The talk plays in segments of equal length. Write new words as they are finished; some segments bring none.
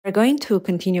We're going to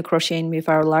continue crocheting with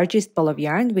our largest ball of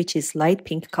yarn, which is light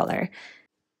pink color.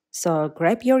 So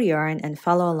grab your yarn and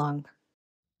follow along.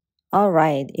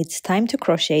 Alright, it's time to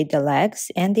crochet the legs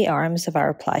and the arms of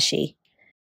our plushie.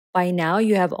 By now,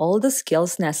 you have all the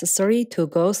skills necessary to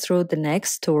go through the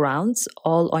next 2 rounds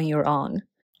all on your own.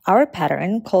 Our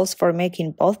pattern calls for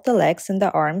making both the legs and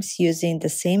the arms using the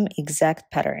same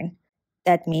exact pattern.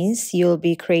 That means you'll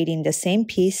be creating the same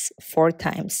piece 4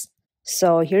 times.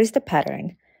 So here's the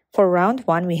pattern. For round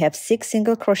 1, we have 6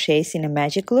 single crochets in a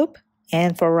magic loop,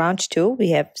 and for round 2,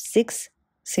 we have 6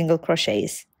 single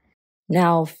crochets.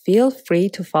 Now feel free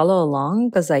to follow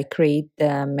along as I create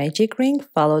the magic ring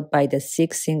followed by the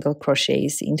 6 single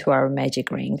crochets into our magic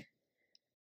ring.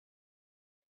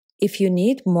 If you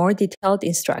need more detailed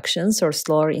instructions or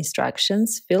slower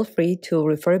instructions, feel free to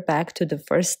refer back to the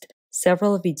first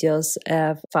several videos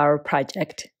of our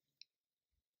project.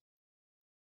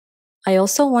 I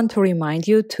also want to remind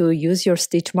you to use your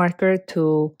stitch marker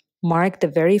to mark the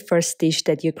very first stitch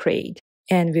that you create.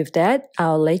 And with that,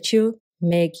 I'll let you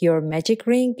make your magic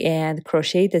ring and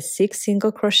crochet the 6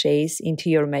 single crochets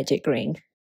into your magic ring.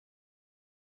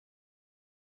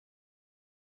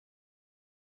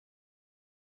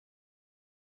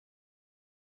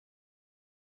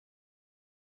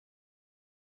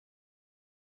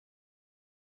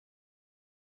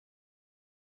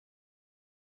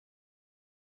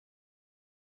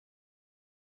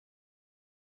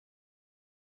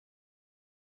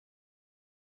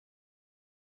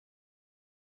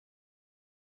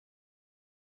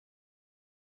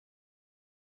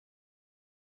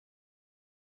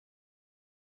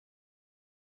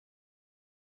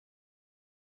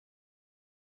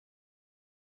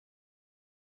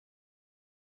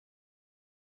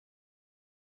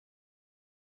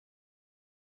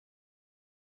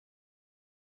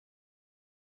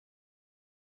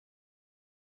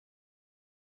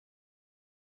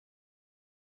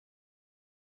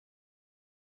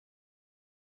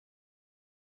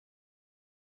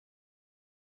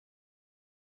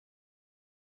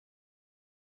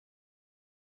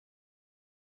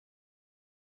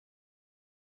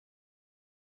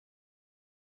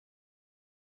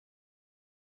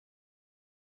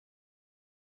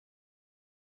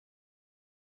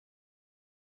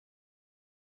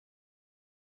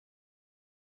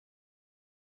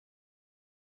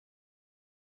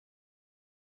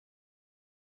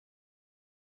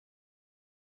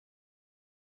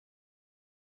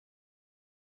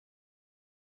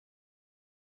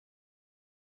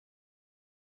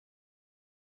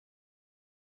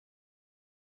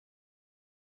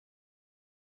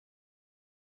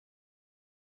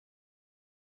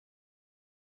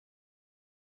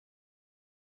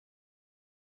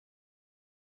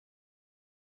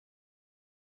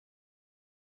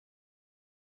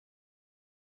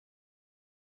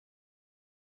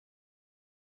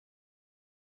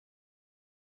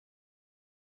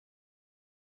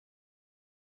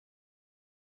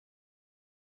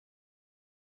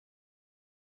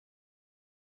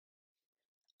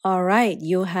 Alright,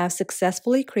 you have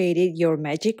successfully created your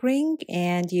magic ring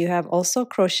and you have also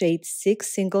crocheted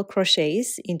 6 single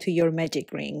crochets into your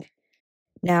magic ring.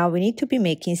 Now we need to be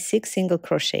making 6 single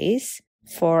crochets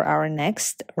for our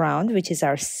next round, which is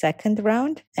our second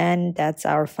round, and that's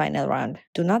our final round.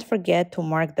 Do not forget to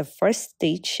mark the first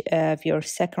stitch of your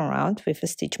second round with a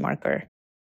stitch marker.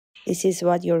 This is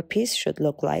what your piece should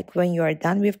look like when you are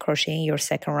done with crocheting your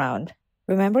second round.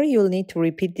 Remember, you'll need to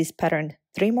repeat this pattern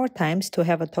 3 more times to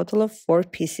have a total of 4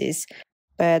 pieces.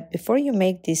 But before you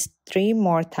make these 3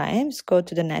 more times, go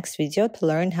to the next video to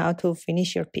learn how to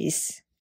finish your piece.